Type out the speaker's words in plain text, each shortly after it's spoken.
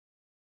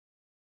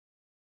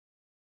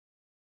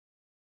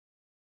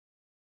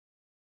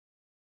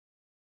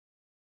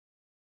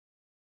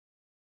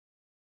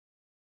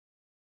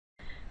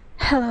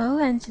Hello,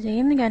 and today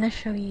I'm gonna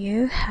show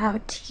you how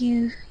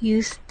to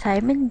use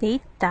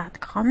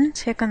Timeanddate.com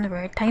to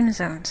convert time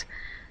zones.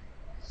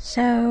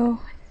 So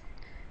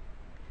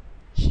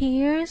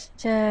here's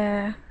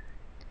the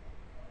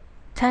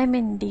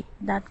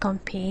Timeanddate.com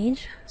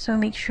page. So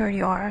make sure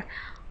you are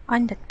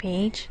on that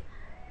page.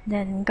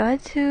 Then go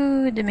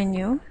to the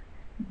menu.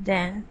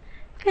 Then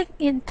click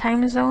in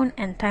time zone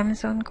and time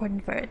zone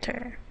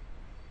converter.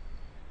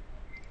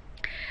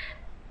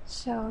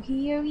 So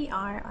here we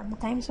are on the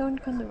time zone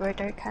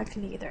converter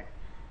calculator.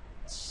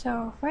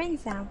 So for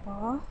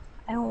example,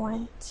 I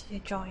want to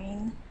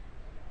join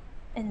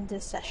in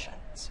this session.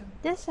 So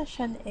this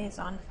session is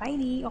on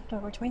Friday,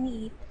 October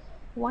 28th,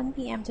 1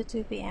 p.m. to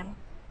 2 p.m.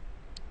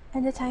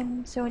 and the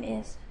time zone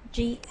is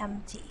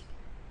GMT.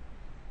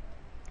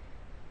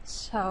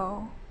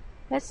 So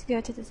let's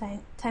go to the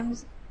time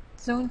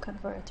zone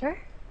converter.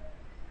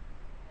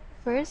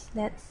 First,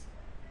 let's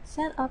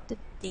set up the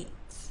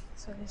dates.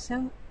 So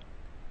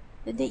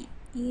the date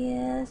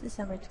is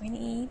December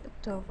 28th,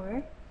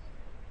 October,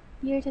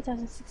 year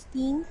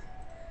 2016.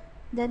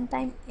 Then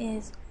time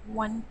is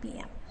 1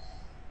 p.m.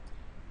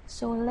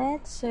 So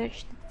let's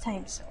search the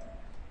time zone.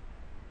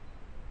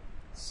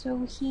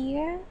 So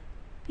here,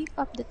 pick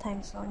up the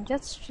time zone.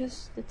 Just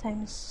choose the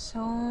time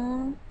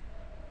zone.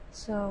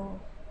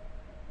 So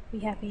we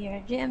have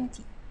here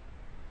GMT.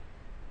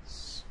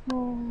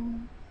 So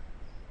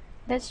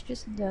let's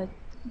choose the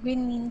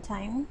Green Mean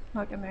Time,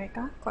 North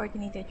America,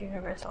 Coordinated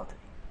Universal Time.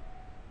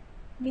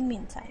 Green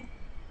Mean Time.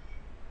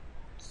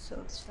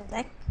 So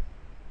select.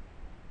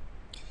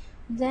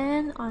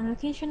 Then on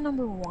location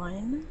number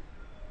 1,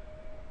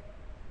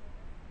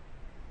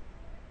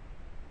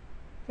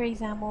 for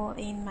example,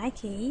 in my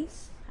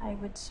case, I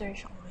would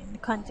search on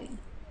country.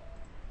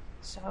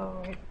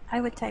 So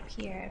I would type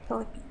here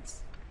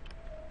Philippines.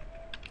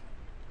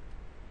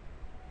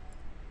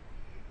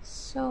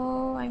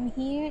 So I'm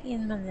here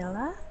in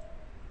Manila.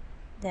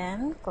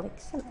 Then click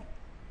select.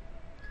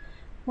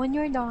 When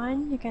you're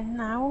done, you can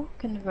now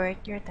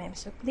convert your time.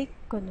 So click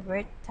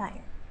convert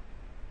time.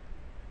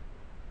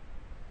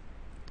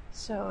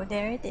 So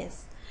there it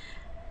is.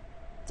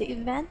 The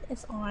event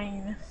is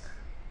on,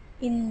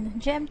 in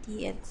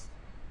GMT it's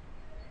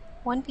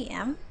 1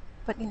 p.m.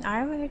 but in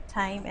our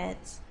time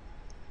it's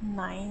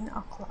 9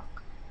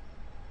 o'clock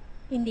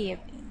in the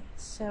evening.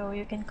 So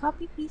you can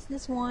copy paste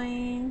this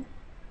one,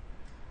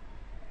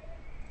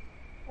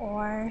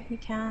 or you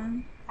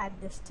can add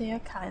this to your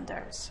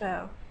calendar.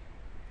 So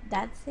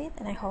that's it,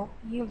 and I hope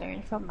you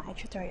learned from my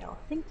tutorial.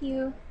 Thank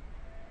you.